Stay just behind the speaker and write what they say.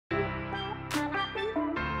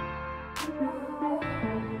We're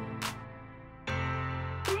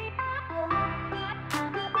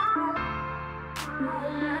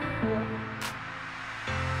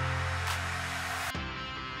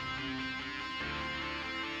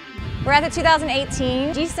at the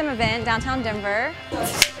 2018 GESTEM event downtown Denver. Good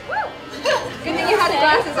thing you had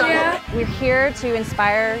glasses on. Yeah. We're here to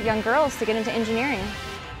inspire young girls to get into engineering.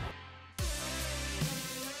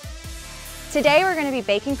 Today we're going to be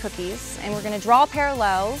baking cookies and we're going to draw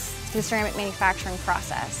parallels to the ceramic manufacturing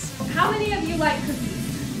process. How many of you like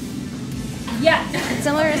cookies? Yes.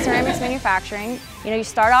 Similar to ceramics manufacturing, you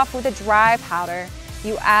start off with a dry powder,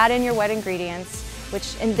 you add in your wet ingredients,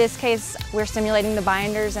 which in this case, we're simulating the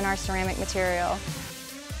binders in our ceramic material.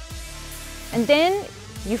 And then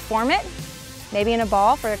you form it, maybe in a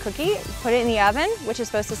ball for a cookie, put it in the oven, which is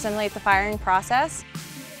supposed to simulate the firing process.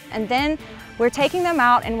 And then we're taking them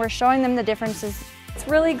out and we're showing them the differences. It's a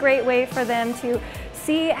really great way for them to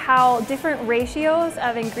see how different ratios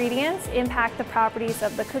of ingredients impact the properties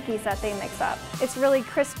of the cookies that they mix up. It's really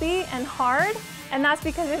crispy and hard, and that's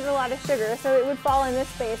because there's a lot of sugar, so it would fall in this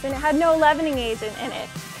space, and it had no leavening agent in it.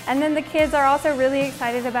 And then the kids are also really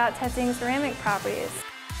excited about testing ceramic properties.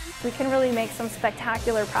 We can really make some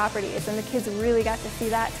spectacular properties, and the kids really got to see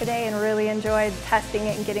that today and really enjoyed testing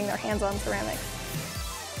it and getting their hands on ceramics.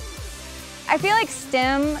 I feel like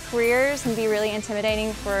STEM careers can be really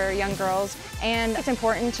intimidating for young girls, and it's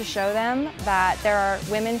important to show them that there are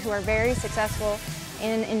women who are very successful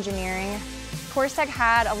in engineering. CoorsTek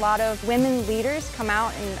had a lot of women leaders come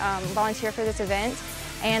out and volunteer for this event,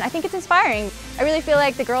 and I think it's inspiring. I really feel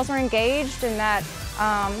like the girls were engaged and that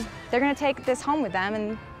they're going to take this home with them,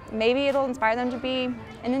 and maybe it'll inspire them to be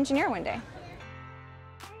an engineer one day.